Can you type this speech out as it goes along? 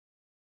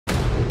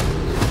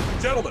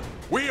gentlemen,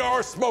 we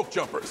are smoke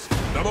jumpers,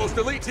 the most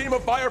elite team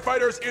of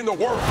firefighters in the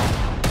world.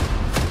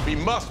 We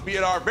must be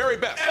at our very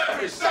best.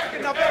 Every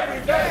second of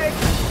every day.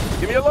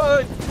 Give me a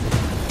line.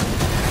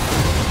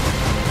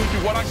 We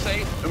do what I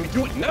say, and we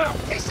do it now.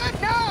 He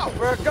said no.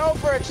 We're a go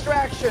for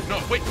extraction.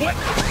 No, wait, what?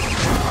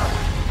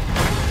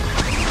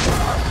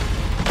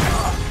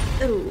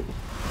 Ooh.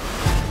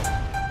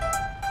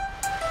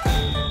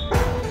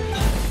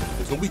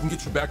 So we can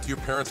get you back to your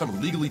parents,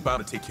 I'm legally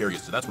bound to take care of you,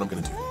 so that's what I'm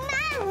gonna do.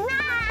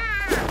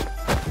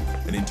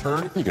 And in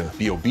turn, you're gonna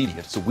be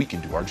obedient so we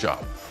can do our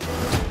job.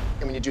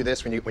 And when you do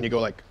this, when you go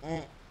like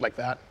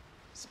that,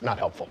 it's not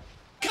helpful.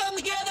 Come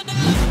together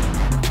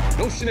now.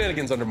 No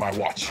shenanigans under my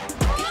watch.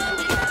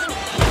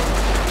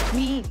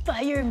 Me,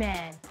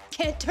 fireman.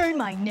 Can't turn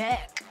my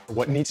neck.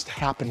 What needs to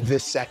happen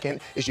this second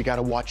is you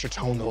gotta watch your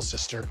tone, little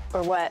sister.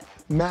 Or what?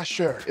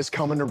 Masher is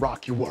coming to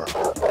rock your world.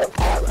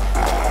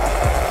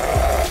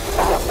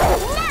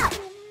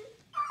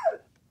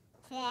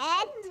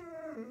 Dad?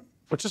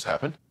 What just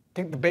happened? I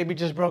think the baby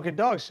just broke a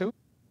dog, Sue.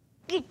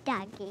 Good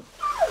doggy.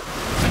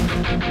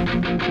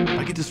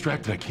 I get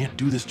distracted, I can't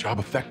do this job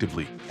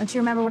effectively. Don't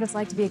you remember what it's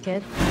like to be a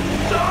kid?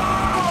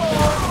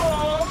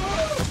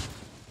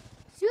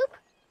 Soup?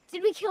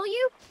 Did we kill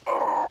you?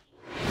 Guys,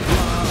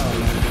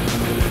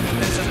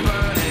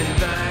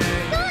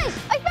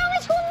 I found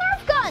this whole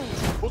Nerf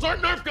guns! Those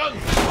aren't Nerf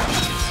guns!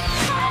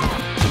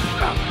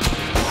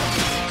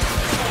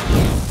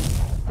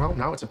 Well,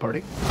 now it's a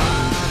party.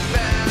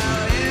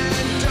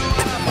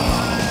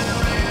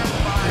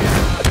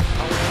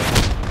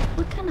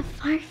 What kind of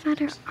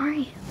firefighter are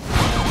you?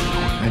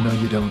 I know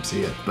you don't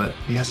see it, but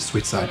he has a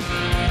sweet side.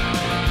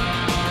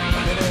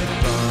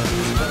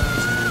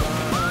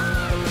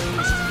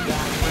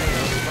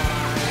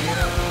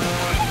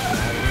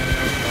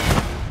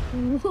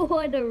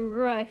 What a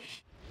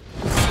rush.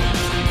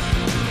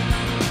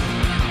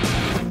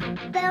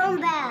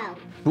 Boom boom.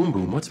 Boom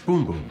boom, what's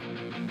boom boom?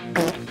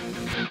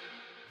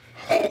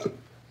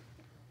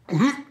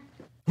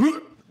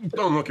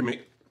 Don't look at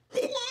me.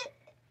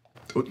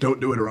 Don't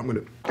do it or I'm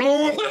gonna...